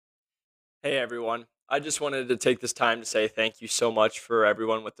Hey everyone. I just wanted to take this time to say thank you so much for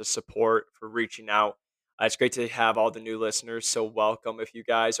everyone with the support for reaching out. It's great to have all the new listeners. So welcome. If you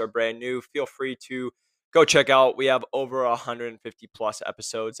guys are brand new, feel free to go check out. We have over 150 plus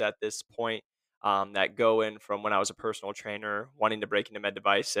episodes at this point that go in from when I was a personal trainer, wanting to break into med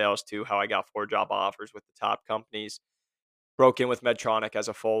device sales to how I got 4 job offers with the top companies. Broke in with Medtronic as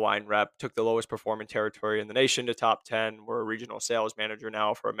a full line rep, took the lowest performing territory in the nation to top 10. We're a regional sales manager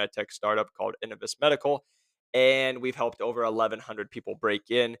now for a medtech startup called Innovis Medical. And we've helped over 1,100 people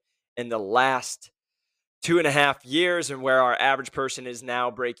break in the last 2.5 years, and where our average person is now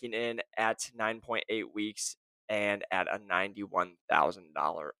breaking in at 9.8 weeks and at a $91,000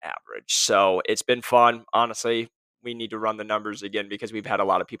 average. So it's been fun. Honestly, we need to run the numbers again because we've had a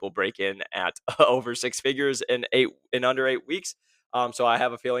lot of people break in at over six figures in under 8 weeks. So I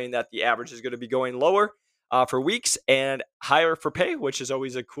have a feeling that the average is going to be going lower for weeks and higher for pay, which is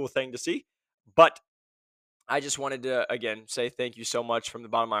always a cool thing to see. But I just wanted to again say thank you so much from the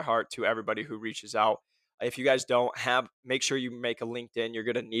bottom of my heart to everybody who reaches out. If you guys don't have, make sure you make a LinkedIn. You're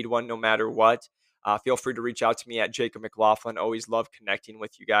going to need one no matter what. Feel free to reach out to me at Jacob McLaughlin. Always love connecting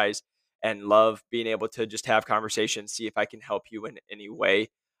with you guys and love being able to just have conversations, see if I can help you in any way.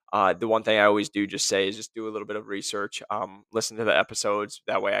 The one thing I always do just say is just do a little bit of research, listen to the episodes.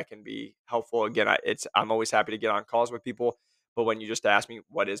 That way I can be helpful. Again, I'm always happy to get on calls with people. But when you just ask me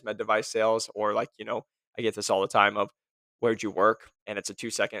what is med device sales, or like, I get this all the time of where'd you work? And it's a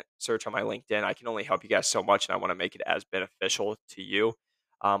 2-second search on my LinkedIn. I can only help you guys so much, and I want to make it as beneficial to you.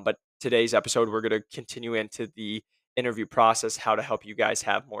 But today's episode, we're going to continue into the interview process, how to help you guys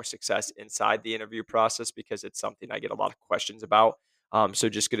have more success inside the interview process, because it's something I get a lot of questions about. So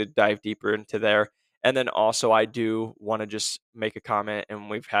just going to dive deeper into there. And then also, I do want to just make a comment, and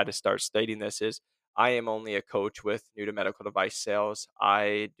we've had to start stating this is I am only a coach with new to medical device sales.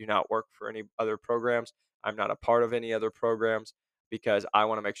 I do not work for any other programs. I'm not a part of any other programs because I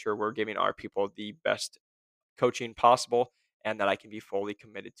want to make sure we're giving our people the best coaching possible and that I can be fully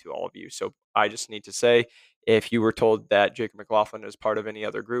committed to all of you. So I just need to say if you were told that Jacob McLaughlin is part of any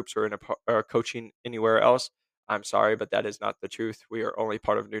other groups or or coaching anywhere else, I'm sorry, but that is not the truth. We are only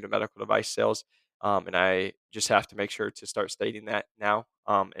part of new to medical device sales. And I just have to make sure to start stating that now,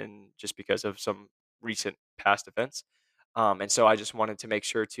 and just because of some recent past events. And so I just wanted to make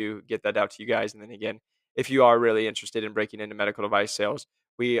sure to get that out to you guys. And then again, if you are really interested in breaking into medical device sales,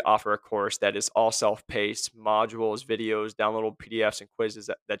 we offer a course that is all self-paced, modules, videos, downloadable PDFs, and quizzes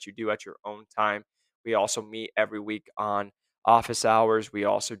that you do at your own time. We also meet every week on office hours. We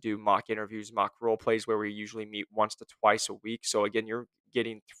also do mock interviews, mock role plays, where we usually meet once to twice a week. So again, you're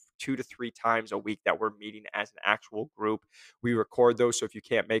getting 2 to 3 times a week that we're meeting as an actual group. We record those, so if you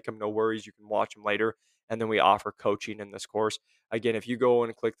can't make them, no worries, you can watch them later. And then we offer coaching in this course. Again, if you go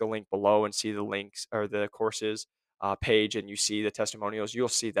and click the link below and see the links or the courses page, and you see the testimonials, you'll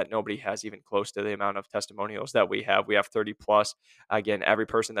see that nobody has even close to the amount of testimonials that we have. We have 30 plus. Again, every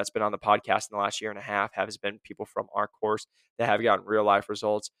person that's been on the podcast in the last year and a half has been people from our course that have gotten real life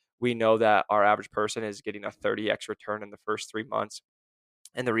results. We know that our average person is getting a 30x return in the first 3 months.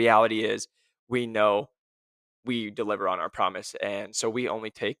 And the reality is, we know we deliver on our promise. And so we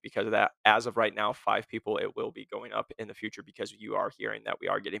only take, because of that, as of right now, 5 people. It will be going up in the future because you are hearing that we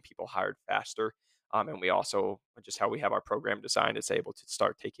are getting people hired faster. And we also, just how we have our program designed, it's able to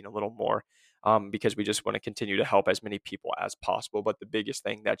start taking a little more, because we just want to continue to help as many people as possible. But the biggest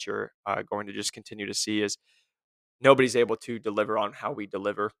thing that you're going to just continue to see is nobody's able to deliver on how we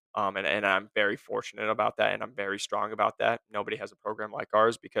deliver. And I'm very fortunate about that. And I'm very strong about that. Nobody has a program like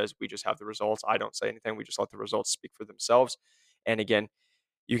ours because we just have the results. I don't say anything. We just let the results speak for themselves. And again,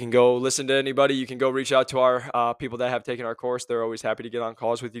 you can go listen to anybody. You can go reach out to our people that have taken our course. They're always happy to get on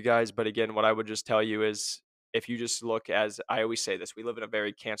calls with you guys. But again, what I would just tell you is, if you just look, as I always say this, we live in a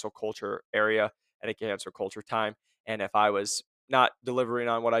very cancel culture area and a cancel culture time. And if I was not delivering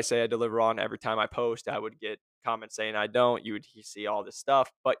on what I say I deliver on every time I post, I would get comments saying I don't. You see all this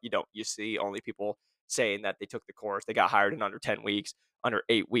stuff, but you don't. You see only people saying that they took the course, they got hired in under 10 weeks, under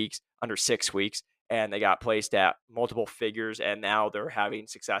 8 weeks, under 6 weeks, and they got placed at multiple figures, and now they're having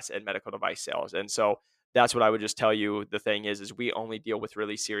success in medical device sales. And so that's what I would just tell you. The thing is we only deal with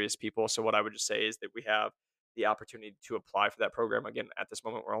really serious people. So what I would just say is that we have the opportunity to apply for that program. Again, at this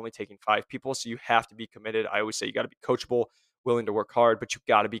moment, we're only taking 5 people. So you have to be committed. I always say you got to be coachable, willing to work hard, but you've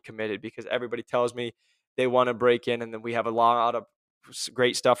got to be committed, because everybody tells me they want to break in, and then we have a lot of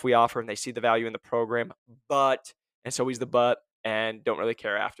great stuff we offer, and they see the value in the program. But, and so he's the but, and don't really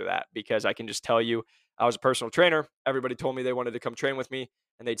care after that, because I can just tell you, I was a personal trainer. Everybody told me they wanted to come train with me,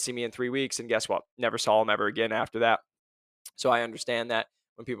 and they'd see me in 3 weeks. And guess what? Never saw them ever again after that. So I understand that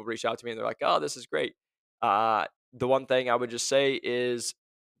when people reach out to me and they're like, "Oh, this is great." Uh, the one thing I would just say is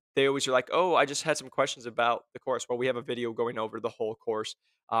they always are like, "Oh, I just had some questions about the course." Well, we have a video going over the whole course.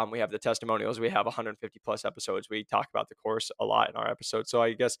 We have the testimonials. We have 150 plus episodes. We talk about the course a lot in our episodes. So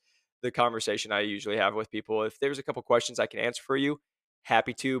I guess the conversation I usually have with people, if there's a couple questions I can answer for you,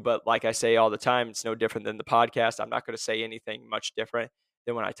 happy to. But like I say all the time, it's no different than the podcast. I'm not going to say anything much different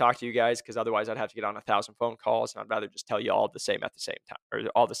than when I talk to you guys because otherwise I'd have to get on 1,000 phone calls, and I'd rather just tell you all the same at the same time, or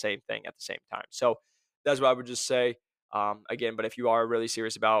all the same thing at the same time. So that's what I would just say. Again, but if you are really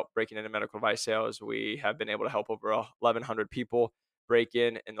serious about breaking into medical device sales, we have been able to help over 1,100 people break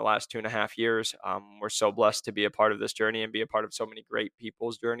in the last 2.5 years. We're so blessed to be a part of this journey and be a part of so many great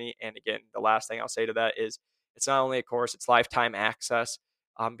people's journey. And again, the last thing I'll say to that is it's not only a course, it's lifetime access.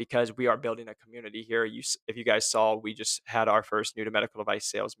 Because we are building a community here. If you guys saw, we just had our first new to medical device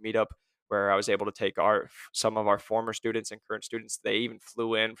sales meetup where I was able to take some of our former students and current students. They even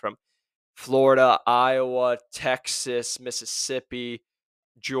flew in from Florida, Iowa, Texas, Mississippi,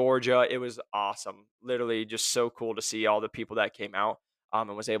 Georgia. It was awesome. Literally just so cool to see all the people that came out,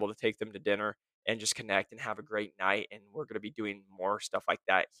 and was able to take them to dinner and just connect and have a great night. And we're going to be doing more stuff like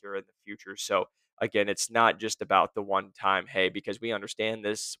that here in the future. So again, it's not just about the one time, hey, because we understand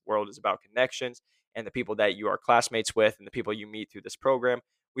this world is about connections and the people that you are classmates with and the people you meet through this program.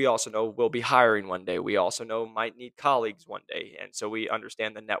 We also know we'll be hiring one day. We also know might need colleagues one day. And so we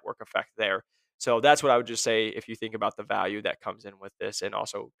understand the network effect there. So that's what I would just say if you think about the value that comes in with this and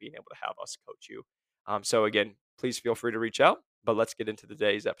also being able to have us coach you. So again, please feel free to reach out, but let's get into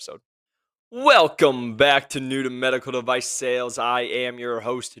today's episode. Welcome back to New to Medical Device Sales. I am your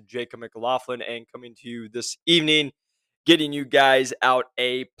host, Jacob McLaughlin, and coming to you this evening, getting you guys out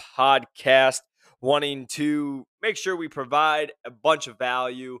a podcast, wanting to make sure we provide a bunch of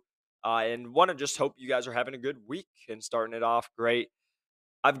value, and want to just hope you guys are having a good week and starting it off great.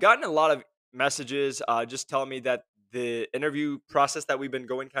 I've gotten a lot of messages just telling me that the interview process that we've been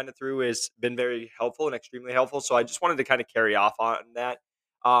going kind of through has been very helpful and extremely helpful. So I just wanted to kind of carry off on that.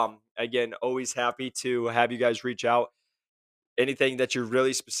 Again, always happy to have you guys reach out. Anything that you're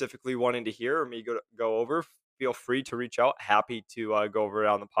really specifically wanting to hear or me go over, feel free to reach out. Happy to go over it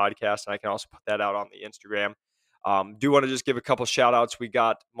on the podcast. And I can also put that out on the Instagram. Do want to just give a couple shout outs. We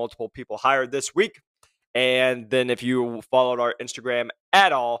got multiple people hired this week. And then if you followed our Instagram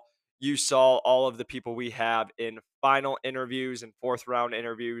at all, you saw all of the people we have in final interviews and fourth round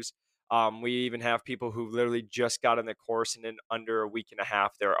interviews. We even have people who literally just got in the course and in under a week and a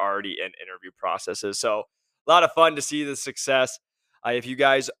half, they're already in interview processes. So a lot of fun to see the success. If you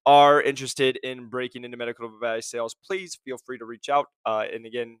guys are interested in breaking into medical device sales, please feel free to reach out. And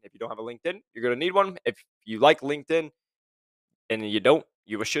again, if you don't have a LinkedIn, you're going to need one. If you like LinkedIn and you don't,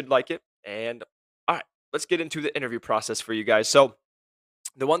 you should like it. And all right, let's get into the interview process for you guys. So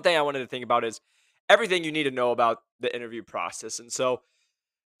the one thing I wanted to think about is everything you need to know about the interview process. And so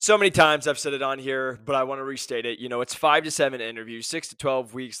many times I've said it on here, but I want to restate it. It's 5 to 7 interviews, 6 to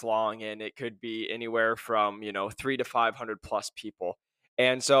 12 weeks long, and it could be anywhere from, 3 to 500 plus people.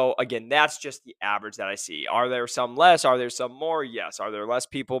 And so, again, that's just the average that I see. Are there some less? Are there some more? Yes. Are there less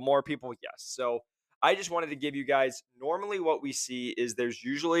people, more people? Yes. So I just wanted to give you guys normally what we see is there's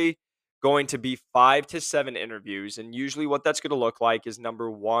usually going to be 5 to 7 interviews. And usually what that's going to look like is number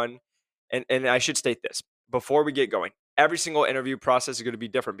one, and I should state this before we get going. Every single interview process is going to be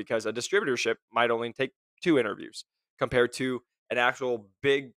different because a distributorship might only take 2 interviews compared to an actual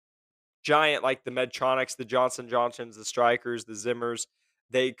big giant like the Medtronics, the Johnson Johnsons, the Strykers, the Zimmers.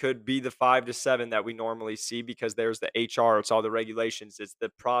 They could be the 5 to 7 that we normally see because there's the HR, it's all the regulations, it's the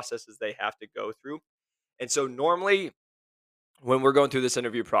processes they have to go through. And so normally when we're going through this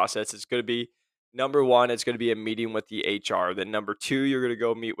interview process, it's going to be number one, it's going to be a meeting with the HR. Then number two, you're going to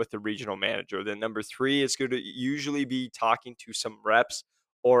go meet with the regional manager. Then number three, it's going to usually be talking to some reps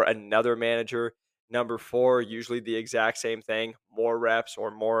or another manager. Number four, usually the exact same thing, more reps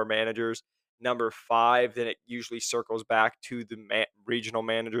or more managers. Number five, then it usually circles back to the regional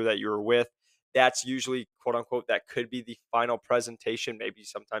manager that you were with. That's usually, quote unquote, that could be the final presentation. Maybe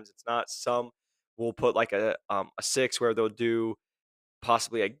sometimes it's not. Some will put like a 6 where they'll do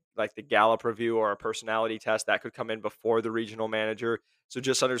possibly like the Gallup review or a personality test that could come in before the regional manager. So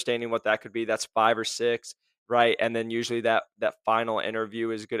just understanding what that could be, that's 5 or 6, right? And then usually that final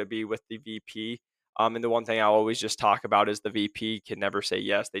interview is going to be with the VP. And the one thing I always just talk about is the VP can never say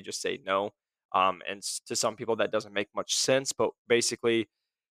yes; they just say no. And to some people that doesn't make much sense, but basically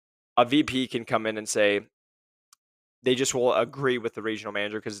a VP can come in and say they just will agree with the regional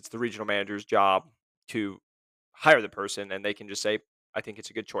manager because it's the regional manager's job to hire the person, and they can just say, I think it's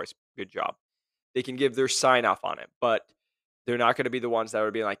a good choice. Good job. They can give their sign off on it. But They're not going to be the ones that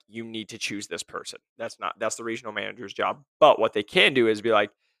would be like, you need to choose this person. That's the regional manager's job. But what they can do is be like,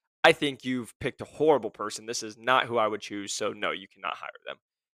 I think you've picked a horrible person. This is not who I would choose. So no, you cannot hire them.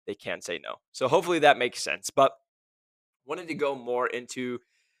 They can say no. So hopefully that makes sense. But wanted to go more into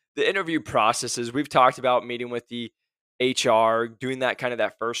the interview processes. We've talked about meeting with the HR, doing that kind of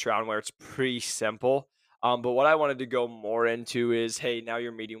that first round where it's pretty simple. But what I wanted to go more into is, hey, now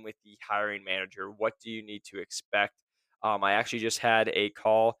you're meeting with the hiring manager. What do you need to expect? I actually just had a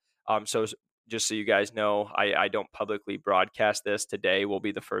call. Just so you guys know, I don't publicly broadcast this. Today will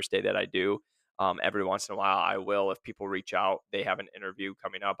be the first day that I do. Every once in a while, I will. If people reach out, they have an interview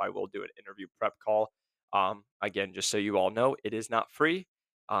coming up, I will do an interview prep call. Again, just so you all know, it is not free,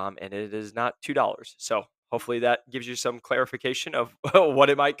 and it is not $2. So hopefully that gives you some clarification of what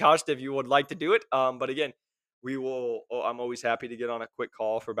it might cost if you would like to do it. But again, we will. I'm always happy to get on a quick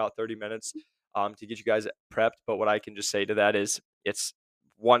call for about 30 minutes to get you guys prepped. But what I can just say to that is, it's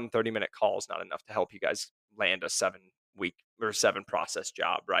one 30-minute call is not enough to help you guys land a 7 week or 7 process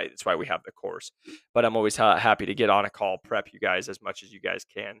job, right? That's why we have the course. But I'm always happy to get on a call, prep you guys as much as you guys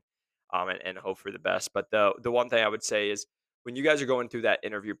can, and hope for the best. But the one thing I would say is, when you guys are going through that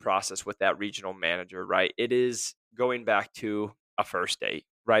interview process with that regional manager, right? It is going back to a first date,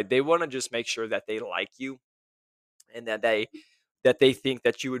 right? They want to just make sure that they like you, and that they think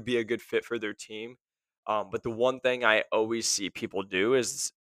that you would be a good fit for their team. But the one thing I always see people do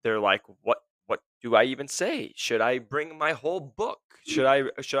is, they're like, what do I even say? Should I bring my whole book? Should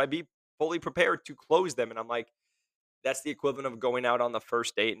I be fully prepared to close them? And I'm like, that's the equivalent of going out on the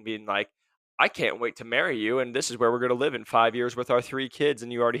first date and being like, I can't wait to marry you, and this is where we're going to live in 5 years with our 3 kids,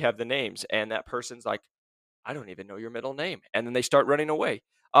 and you already have the names. And that person's like, I don't even know your middle name. And then they start running away.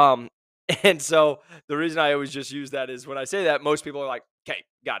 Um, and so the reason I always just use that is, when I say that, most people are like, okay,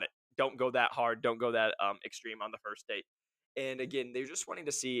 got it. Don't go that hard. Don't go that extreme on the first date. And again, they're just wanting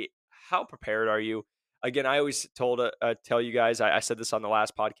to see, how prepared are you? Again, I always tell you guys, I said this on the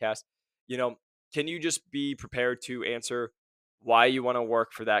last podcast, you know, can you just be prepared to answer why you want to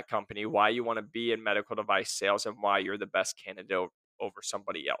work for that company, why you want to be in medical device sales, and why you're the best candidate over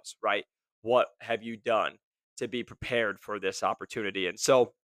somebody else, right? What have you done to be prepared for this opportunity? And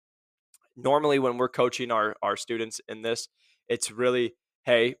so normally when we're coaching our students in this, it's really,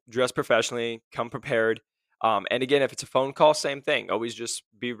 hey, dress professionally, come prepared. And again, if it's a phone call, same thing. Always just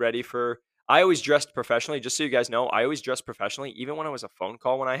be ready for. I always dressed professionally, just so you guys know. I always dressed professionally, even when it was a phone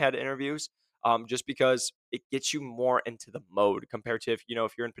call when I had interviews. Just because it gets you more into the mode compared to, if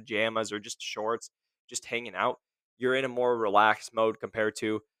you're in pajamas or just shorts, just hanging out. You're in a more relaxed mode compared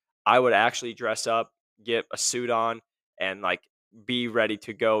to, I would actually dress up, get a suit on, and like be ready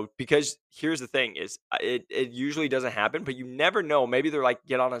to go. Because here's the thing is, it usually doesn't happen, but you never know. Maybe they're like,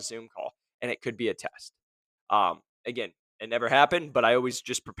 get on a Zoom call, and it could be a test. Again, it never happened, but I always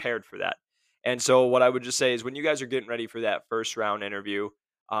just prepared for that. And so what I would just say is, when you guys are getting ready for that first round interview,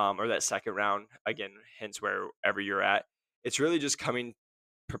 or that second round, again, hence wherever you're at, it's really just coming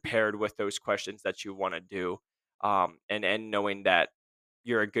prepared with those questions that you want to do, and knowing that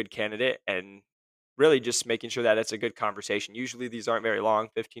you're a good candidate, and really just making sure that it's a good conversation. Usually these aren't very long,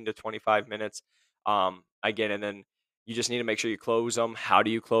 15 to 25 minutes. Again, and then you just need to make sure you close them. How do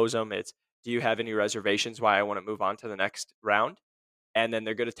you close them? It's, do you have any reservations why I want to move on to the next round? And then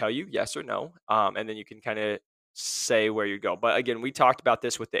they're going to tell you yes or no. And then you can kind of say where you go. But again, we talked about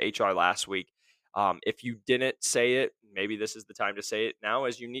this with the HR last week. If you didn't say it, maybe this is the time to say it now,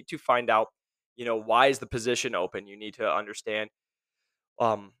 as you need to find out, why is the position open? You need to understand,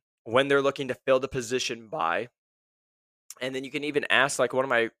 um, when they're looking to fill the position by. And then you can even ask, like, one of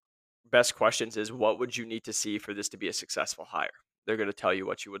my best questions is, what would you need to see for this to be a successful hire? They're going to tell you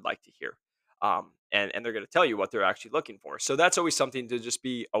what you would like to hear. And they're going to tell you what they're actually looking for. So that's always something to just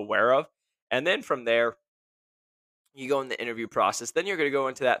be aware of. And then from there, you go in the interview process. Then you're going to go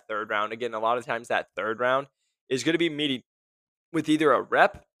into that third round. Again, a lot of times that third round is going to be meeting with either a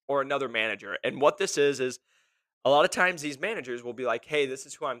rep or another manager. And what this is a lot of times these managers will be like, hey, this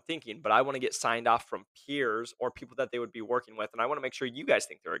is who I'm thinking, but I want to get signed off from peers or people that they would be working with. And I want to make sure you guys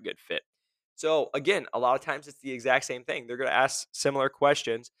think they're a good fit. So again, a lot of times it's the exact same thing. They're going to ask similar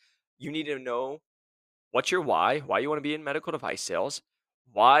questions. You need to know what's your why you want to be in medical device sales,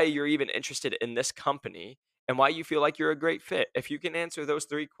 why you're even interested in this company, and why you feel like you're a great fit. If you can answer those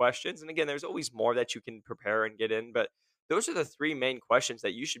 3 questions, and again, there's always more that you can prepare and get in, but those are the 3 main questions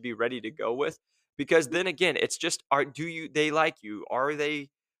that you should be ready to go with. Because then again, it's just, they like you? Are they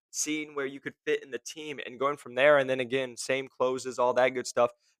seeing where you could fit in the team, and going from there? And then again, same closes, all that good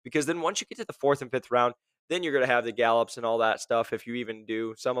stuff. Because then once you get to the fourth and fifth round, then you're going to have the gallops and all that stuff. If you even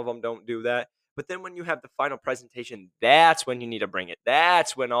do, some of them don't do that. But then when you have the final presentation, that's when you need to bring it.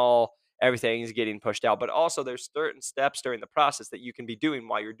 That's when everything is getting pushed out. But also there's certain steps during the process that you can be doing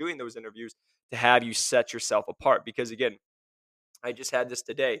while you're doing those interviews to have you set yourself apart. Because again, I just had this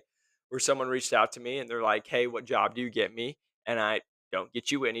today where someone reached out to me and they're like, "Hey, what job do you get me?" And I don't get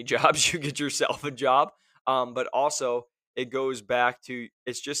you any jobs. You get yourself a job. But also, it goes back to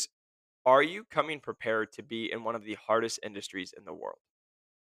it's just, are you coming prepared to be in one of the hardest industries in the world?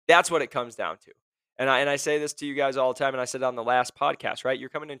 That's what it comes down to. And I say this to you guys all the time, and I said it on the last podcast, right? You're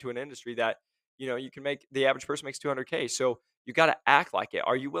coming into an industry that, you can make the average person makes 200K. So you got to act like it.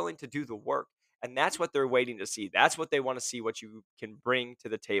 Are you willing to do the work? And that's what they're waiting to see. That's what they want to see, what you can bring to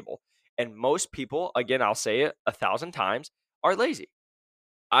the table. And most people, again, I'll say it 1,000 times, are lazy.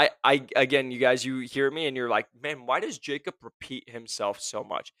 I again, you guys, you hear me and you're like, man, why does Jacob repeat himself so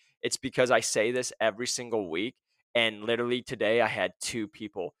much? It's because I say this every single week. And literally today, I had two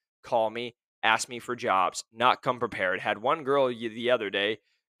people call me, ask me for jobs, not come prepared. Had one girl the other day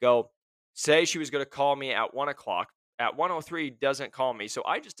go say she was going to call me at 1 o'clock. At 1:03, doesn't call me. So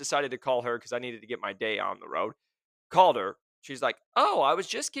I just decided to call her because I needed to get my day on the road. Called her. She's like, "Oh, I was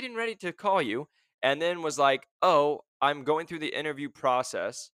just getting ready to call you." And then was like, "Oh, I'm going through the interview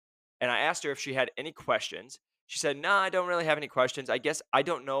process." And I asked her if she had any questions. She said, "No, I don't really have any questions. I guess I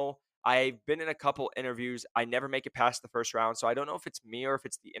don't know. I've been in a couple interviews. I never make it past the first round. So I don't know if it's me or if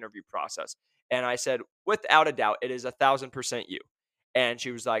it's the interview process." And I said, "Without a doubt, it is 1,000% you." And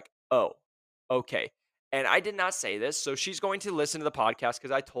she was like, "Oh, okay." And I did not say this. So she's going to listen to the podcast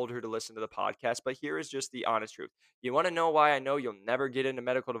because I told her to listen to the podcast. But here is just the honest truth. You want to know why I know you'll never get into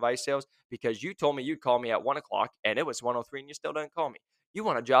medical device sales? Because you told me you'd call me at 1 o'clock and it was 1:03 and you still didn't call me. You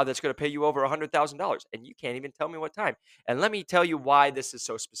want a job that's going to pay you over $100,000 and you can't even tell me what time. And let me tell you why this is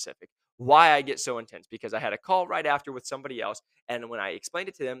so specific, why I get so intense, because I had a call right after with somebody else. And when I explained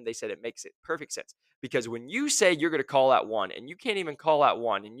it to them, they said it makes it perfect sense. Because when you say you're going to call at 1 and you can't even call at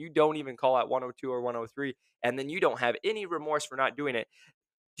 1 and you don't even call at 1:02 or 1:03, and then you don't have any remorse for not doing it,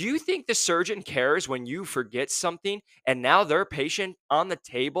 do you think the surgeon cares when you forget something and now their patient on the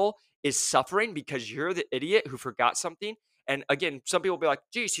table is suffering because you're the idiot who forgot something? And again, some people will be like,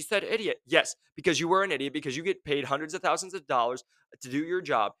 geez, he said idiot. Yes, because you were an idiot, because you get paid hundreds of thousands of dollars to do your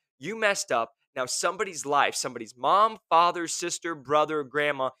job. You messed up. Now somebody's life, somebody's mom, father, sister, brother,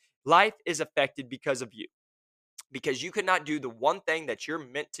 grandma, life is affected because of you, because you could not do the one thing that you're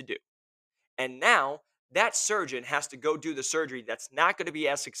meant to do. And now that surgeon has to go do the surgery that's not going to be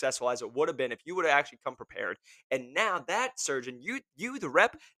as successful as it would have been if you would have actually come prepared. And now that surgeon, you the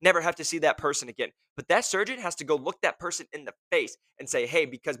rep, never have to see that person again. But that surgeon has to go look that person in the face and say, "Hey,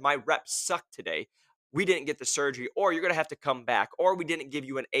 because my rep sucked today, we didn't get the surgery, or you're going to have to come back, or we didn't give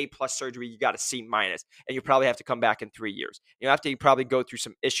you an A+ surgery, you got a C minus, and you probably have to come back in 3 years. You have to probably go through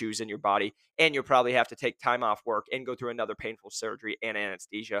some issues in your body, and you'll probably have to take time off work and go through another painful surgery and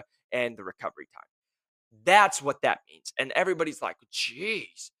anesthesia and the recovery time." That's what that means. And everybody's like,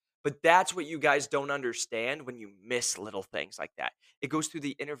 geez. But that's what you guys don't understand when you miss little things like that. It goes through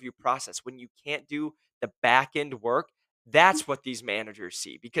the interview process. When you can't do the back end work, that's what these managers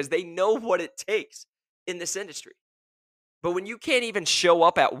see because they know what it takes in this industry. But when you can't even show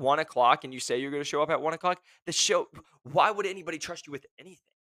up at 1 o'clock and you say you're going to show up at 1 o'clock, why would anybody trust you with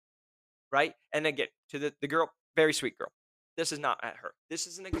anything? Right? And again, to the girl, very sweet girl. This is not at her. This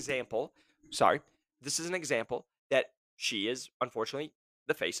is an example. Sorry. This is an example that she is unfortunately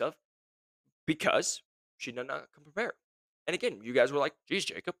the face of because she did not come prepared. And again, you guys were like, geez,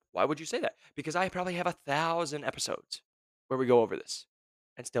 Jacob, why would you say that? Because I probably have 1,000 episodes where we go over this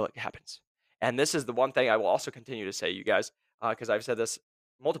and still it happens. And this is the one thing I will also continue to say, you guys, because I've said this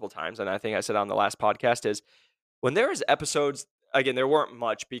multiple times. And I think I said on the last podcast is when there is episodes, again, there weren't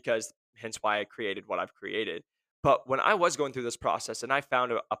much because hence why I created what I've created. But when I was going through this process and I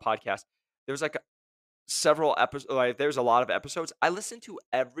found a podcast, there was like several episodes, like there's a lot of episodes. I listened to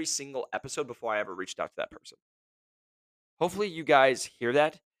every single episode before I ever reached out to that person. Hopefully you guys hear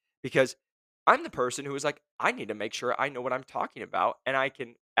that because I'm the person who is like, I need to make sure I know what I'm talking about and I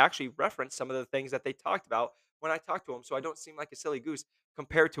can actually reference some of the things that they talked about when I talk to them so I don't seem like a silly goose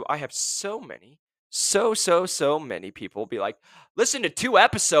compared to I have so many, so many people be like, listen to 2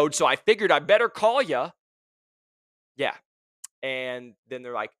 episodes, so I figured I better call you. Yeah. And then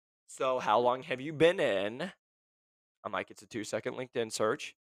they're like, so how long have you been in? I'm like, it's a 2-second LinkedIn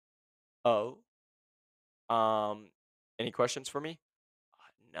search. Oh, um, any questions for me?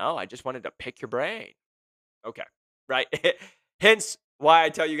 No, I just wanted to pick your brain. Okay, right. Hence why I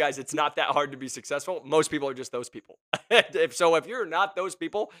tell you guys it's not that hard to be successful. Most people are just those people. If you're not those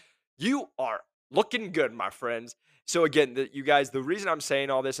people, you are looking good, my friends. So again, you guys, the reason I'm saying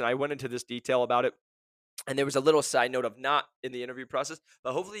all this, and I went into this detail about it, and there was a little side note of not in the interview process,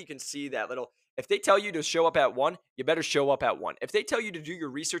 but hopefully you can see that little. If they tell you to show up at 1, you better show up at 1. If they tell you to do your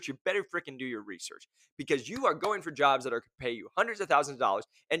research, you better freaking do your research because you are going for jobs that are going to pay you hundreds of thousands of dollars.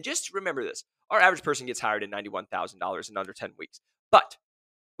 And just remember this: our average person gets hired at $91,000 in under 10 weeks, but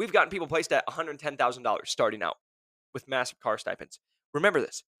we've gotten people placed at $110,000 starting out with massive car stipends. Remember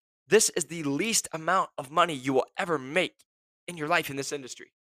this: this is the least amount of money you will ever make in your life in this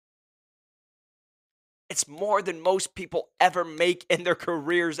industry. It's more than most people ever make in their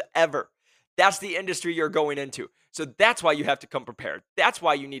careers ever. That's the industry you're going into. So that's why you have to come prepared. That's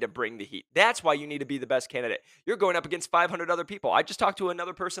why you need to bring the heat. That's why you need to be the best candidate. You're going up against 500 other people. I just talked to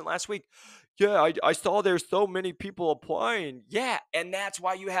another person last week. Yeah, I saw there's so many people applying. Yeah, and that's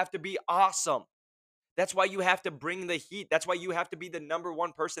why you have to be awesome. That's why you have to bring the heat. That's why you have to be the number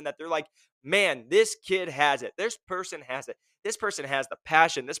one person that they're like, man, this kid has it. This person has it. This person has the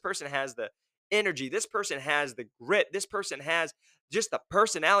passion. This person has the energy. This person has the grit. This person has just the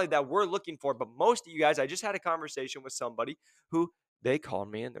personality that we're looking for. But most of you guys, I just had a conversation with somebody who they called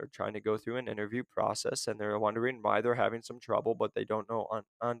me and they're trying to go through an interview process and they're wondering why they're having some trouble, but they don't know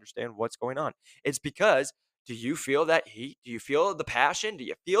understand what's going on. It's because do you feel that heat? Do you feel the passion? Do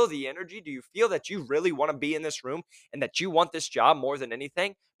you feel the energy? Do you feel that you really want to be in this room and that you want this job more than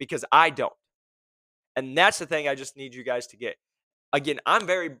anything? Because I don't. And that's the thing I just need you guys to get. Again, I'm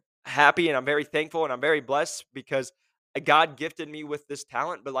very happy and I'm very thankful and I'm very blessed because God gifted me with this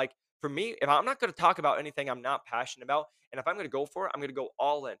talent. But like for me, if I'm not going to talk about anything I'm not passionate about, and if I'm going to go for it, I'm going to go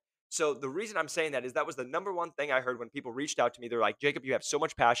all in. So the reason I'm saying that is that was the number one thing I heard when people reached out to me. They're like, Jacob, you have so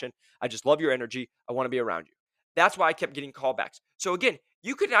much passion. I just love your energy. I want to be around you. That's why I kept getting callbacks. So again,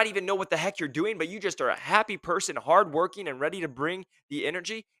 you could not even know what the heck you're doing, but you just are a happy person, hardworking, and ready to bring the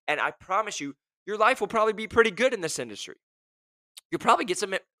energy. And I promise you, your life will probably be pretty good in this industry. You'll probably get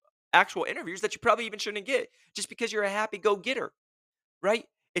some actual interviews that you probably even shouldn't get just because you're a happy go getter, right?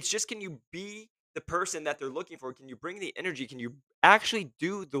 It's just can you be the person that they're looking for? Can you bring the energy? Can you actually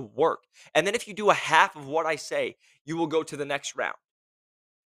do the work? And then if you do a half of what I say, you will go to the next round.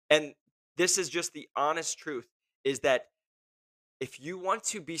 And this is just the honest truth is that if you want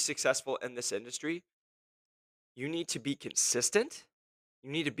to be successful in this industry, you need to be consistent,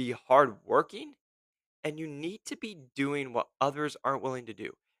 you need to be hardworking, and you need to be doing what others aren't willing to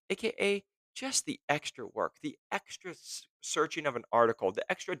do, aka just the extra work, the extra searching of an article, the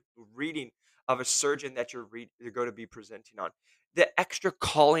extra reading of a surgeon that you're going to be presenting on, the extra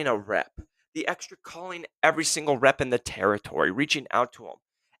calling a rep, the extra calling every single rep in the territory, reaching out to them,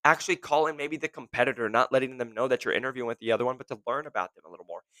 actually calling maybe the competitor, not letting them know that you're interviewing with the other one, but to learn about them a little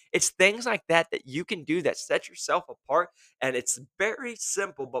more. It's things like that that you can do that set yourself apart. And it's very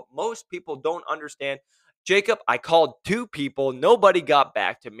simple, but most people don't understand. Jacob, I called 2 people. Nobody got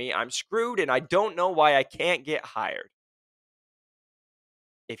back to me. I'm screwed and I don't know why I can't get hired.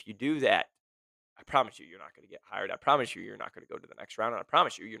 If you do that, I promise you, you're not going to get hired. I promise you, you're not going to go to the next round. And I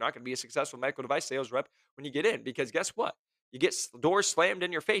promise you, you're not going to be a successful medical device sales rep when you get in because guess what? You get doors slammed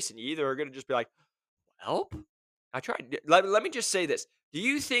in your face and you either are going to just be like, help. I tried. Let me just say this. Do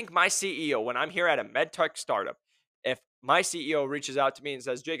you think my CEO, when I'm here at a medtech startup, if my CEO reaches out to me and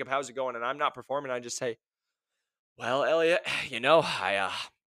says, Jacob, how's it going? And I'm not performing, I just say, well, Elliot, I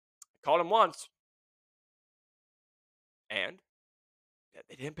called him once and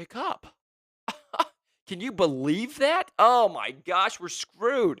they didn't pick up. Can you believe that? Oh my gosh, we're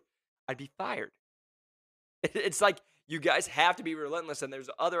screwed. I'd be fired. It's like you guys have to be relentless and there's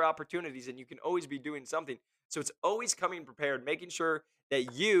other opportunities and you can always be doing something. So it's always coming prepared, making sure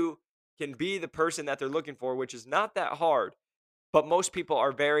that you can be the person that they're looking for, which is not that hard. But most people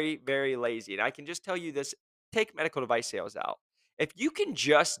are very, very lazy. And I can just tell you this, take medical device sales out. If you can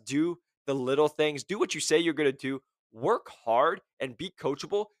just do the little things, do what you say you're going to do, work hard and be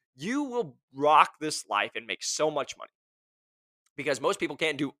coachable, you will rock this life and make so much money because most people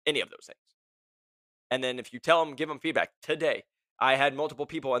can't do any of those things. And then if you tell them, give them feedback. Today, I had multiple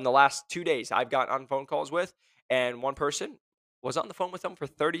people in the last 2 days I've got on phone calls with, and one person was on the phone with them for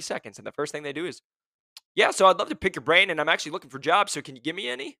 30 seconds. And the first thing they do is, yeah, so I'd love to pick your brain, and I'm actually looking for jobs. So can you give me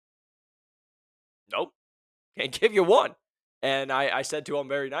any? Nope, can't give you one. And I said to him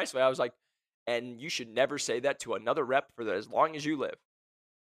very nicely, I was like, and you should never say that to another rep for as long as you live.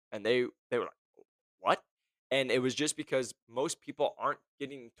 And they were like, what? And it was just because most people aren't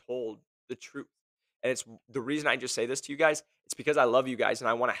getting told the truth. And it's the reason I just say this to you guys. It's because I love you guys and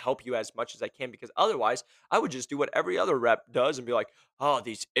I want to help you as much as I can. Because otherwise, I would just do what every other rep does and be like, oh,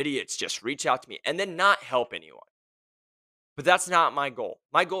 these idiots just reach out to me and then not help anyone. But that's not my goal.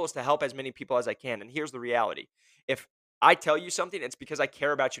 My goal is to help as many people as I can. And here's the reality. If I tell you something, it's because I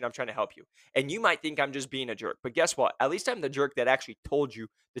care about you and I'm trying to help you. And you might think I'm just being a jerk. But guess what? At least I'm the jerk that actually told you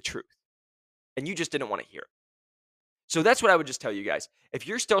the truth. And you just didn't want to hear it. So that's what I would just tell you guys. If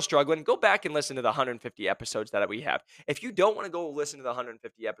you're still struggling, go back and listen to the 150 episodes that we have. If you don't want to go listen to the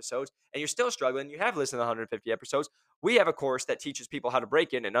 150 episodes and you're still struggling, you have listened to the 150 episodes. We have a course that teaches people how to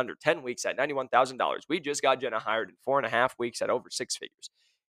break in under 10 weeks at $91,000. We just got Jenna hired in 4.5 weeks at over six figures.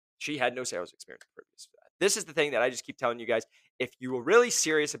 She had no sales experience previous to that. This is the thing that I just keep telling you guys. If you were really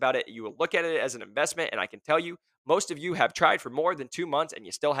serious about it, you will look at it as an investment. And I can tell you, most of you have tried for more than 2 months and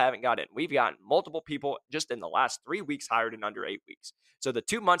you still haven't got in. We've gotten multiple people just in the last 3 weeks hired in under 8 weeks. So the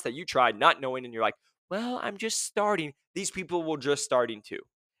 2 months that you tried not knowing and you're like, well, I'm just starting, these people will just starting too.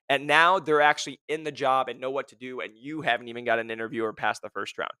 And now they're actually in the job and know what to do. And you haven't even got an interview or passed the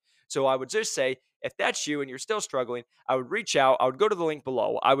first round. So I would just say, if that's you and you're still struggling, I would reach out. I would go to the link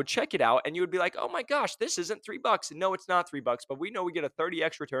below. I would check it out and you would be like, oh my gosh, this isn't $3. And no, it's not $3, but we know we get a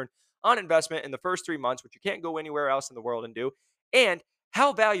 30x return on investment in the first 3 months, which you can't go anywhere else in the world and do. And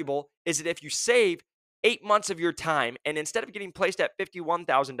how valuable is it if you save 8 months of your time and instead of getting placed at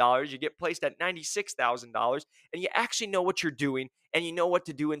 $51,000, you get placed at $96,000 and you actually know what you're doing and you know what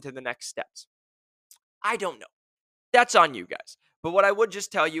to do into the next steps? I don't know. That's on you guys. But what I would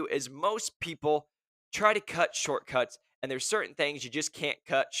just tell you is most people try to cut shortcuts, and there's certain things you just can't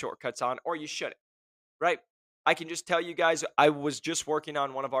cut shortcuts on, or you shouldn't, right? I can just tell you guys, I was just working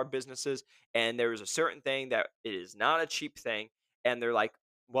on one of our businesses, and there was a certain thing that it is not a cheap thing. And they're like,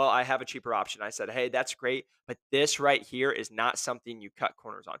 well, I have a cheaper option. I said, hey, that's great. But this right here is not something you cut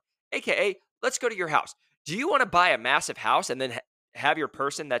corners on. AKA, let's go to your house. Do you want to buy a massive house and then have your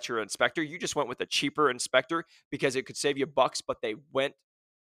person that's your inspector? You just went with a cheaper inspector because it could save you bucks, but they went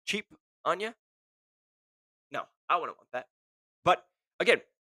cheap on you? No, I wouldn't want that. But again,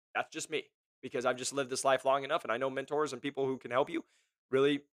 that's just me because I've just lived this life long enough and I know mentors and people who can help you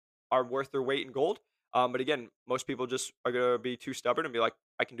really are worth their weight in gold. But again, most people just are going to be too stubborn and be like,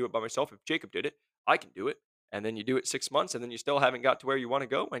 I can do it by myself. If Jacob did it, I can do it. And then you do it 6 months and then you still haven't got to where you want to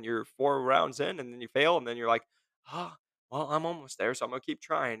go and you're 4 rounds in and then you fail and then you're like, ah, well, I'm almost there. So I'm going to keep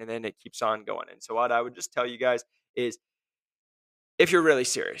trying. And then it keeps on going. And so what I would just tell you guys is if you're really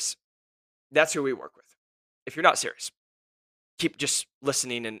serious, that's who we work with. If you're not serious, keep just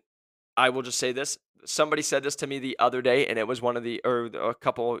listening. And I will just say this. Somebody said this to me the other day, and it was a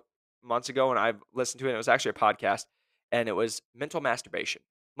couple months ago, and I've listened to it. And it was actually a podcast, and it was mental masturbation.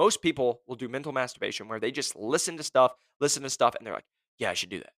 Most people will do mental masturbation where they just listen to stuff, and they're like, yeah, I should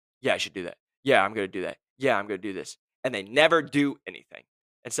do that. Yeah, I should do that. Yeah, I'm going to do that. Yeah, I'm going to do this. And they never do anything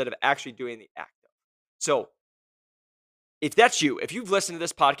instead of actually doing the act of. So if that's you, if you've listened to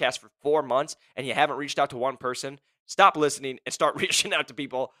this podcast for 4 months and you haven't reached out to one person, stop listening and start reaching out to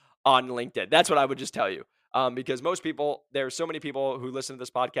people on LinkedIn. That's what I would just tell you. Because most people, there are so many people who listen to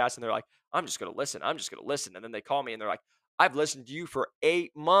this podcast and they're like, I'm just going to listen. I'm just going to listen. And then they call me and they're like, I've listened to you for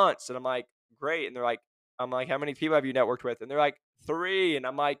 8 months. And I'm like, great. And I'm like, how many people have you networked with? And they're like, 3. And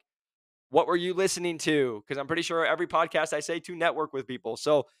I'm like, what were you listening to? Because I'm pretty sure every podcast I say to network with people.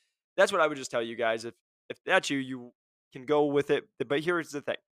 So that's what I would just tell you guys. If that's you, you can go with it. But here's the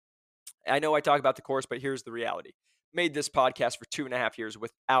thing. I know I talk about the course, but here's the reality. Made this podcast for 2.5 years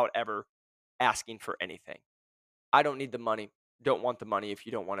without ever asking for anything. I don't need the money. Don't want the money if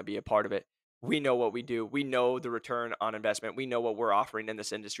you don't want to be a part of it. We know what we do. We know the return on investment. We know what we're offering in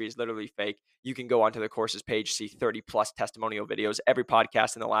this industry is literally fake. You can go onto the courses page, see 30 plus testimonial videos. Every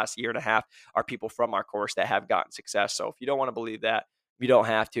podcast in the last year and a half are people from our course that have gotten success. So if you don't want to believe that, you don't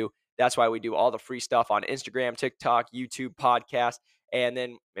have to. That's why we do all the free stuff on Instagram, TikTok, YouTube, podcast. And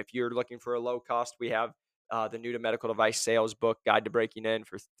then if you're looking for a low cost, we have the New to Medical Device Sales book, Guide to Breaking In,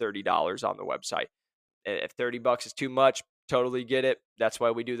 for $30 on the website. If $30 is too much, totally get it. That's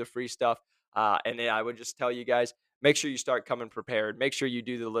why we do the free stuff. And then I would just tell you guys, make sure you start coming prepared. Make sure you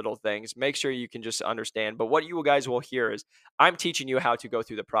do the little things. Make sure you can just understand. But what you guys will hear is I'm teaching you how to go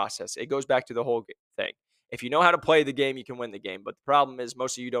through the process. It goes back to the whole thing. If you know how to play the game, you can win the game. But the problem is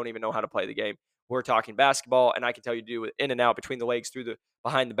most of you don't even know how to play the game. We're talking basketball, and I can tell you to do it in and out, between the legs, through the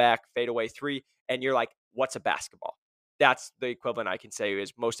behind the back, fadeaway 3. And you're like, what's a basketball? That's the equivalent I can say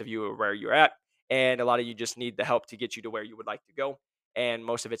is most of you are where you're at. And a lot of you just need the help to get you to where you would like to go. And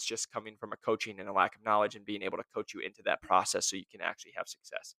most of it's just coming from a coaching and a lack of knowledge and being able to coach you into that process so you can actually have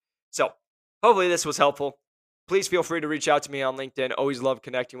success. So hopefully this was helpful. Please feel free to reach out to me on LinkedIn. Always love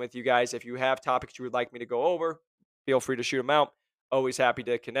connecting with you guys. If you have topics you would like me to go over, feel free to shoot them out. Always happy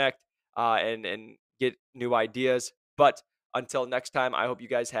to connect and get new ideas. But until next time, I hope you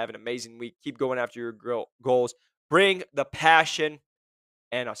guys have an amazing week. Keep going after your goals. bring the passion,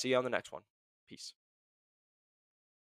 and I'll see you on the next one. Peace.